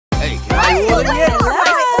Hey, can I order yet?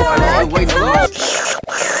 Wait, hello?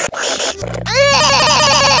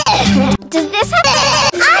 Does this have...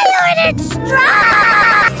 I ordered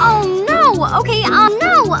straw! Oh no! Okay,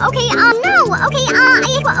 no! Okay, no! Okay,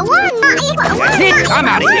 one! That's it! I'm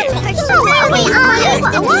out of here! No! Okay,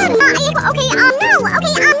 one! Okay, no! Okay, no!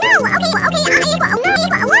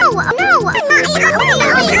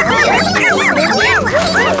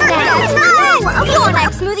 Okay, you're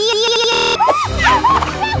next, smoothie!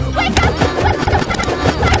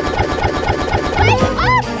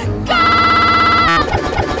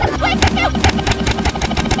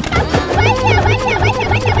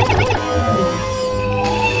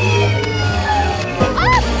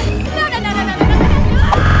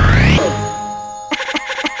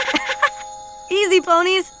 Easy,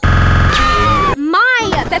 ponies.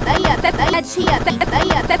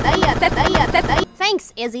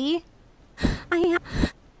 Thanks, Izzy. I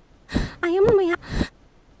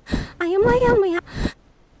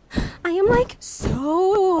am like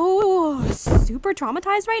so super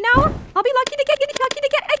traumatized right now. I'll be lucky to get.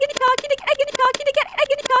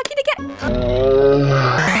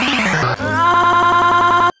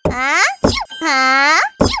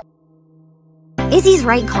 Izzy's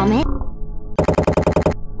right, Comet.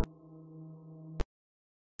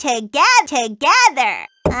 Together.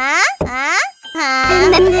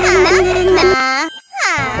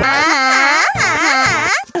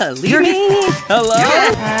 Leave me? Hello?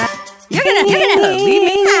 You're gonna leave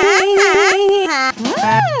me?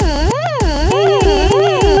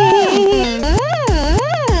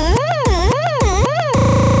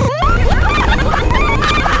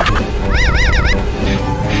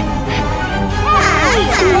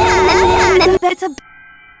 It's a...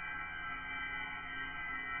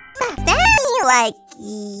 Like,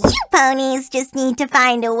 you ponies just need to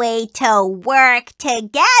find a way to work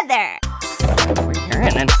together.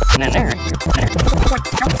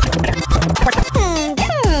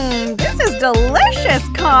 This is delicious,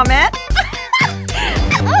 Comet.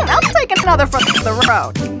 I'll take another from the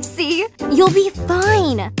road. See? You'll be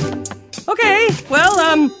fine. Okay, well,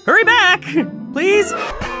 hurry back, please.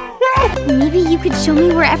 Maybe you could show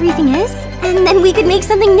me where everything is, and then we could make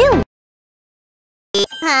something new.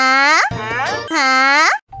 Huh?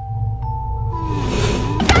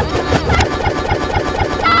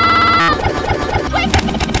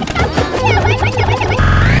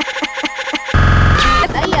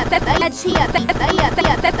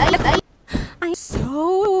 I'm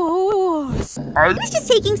so... I was just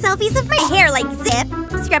taking selfies of my hair like zip,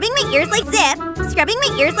 scrubbing my ears like zip, scrubbing my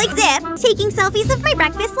ears like zip, taking selfies of my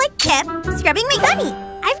breakfast like Kip, scrubbing my tummy.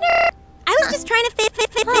 I was just trying to fit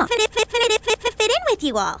in with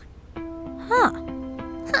you all. Huh.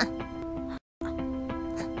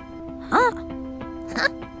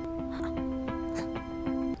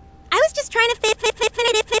 I was just trying to fit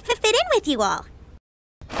in with you all.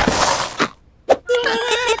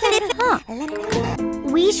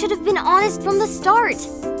 We should have been honest from the start.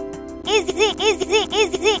 Izzy,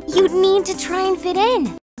 you'd need to try and fit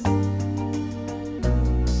in.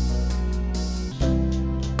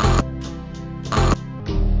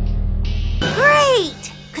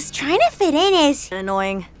 Great! Because trying to fit in is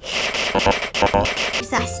Annoying.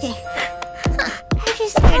 exhausting.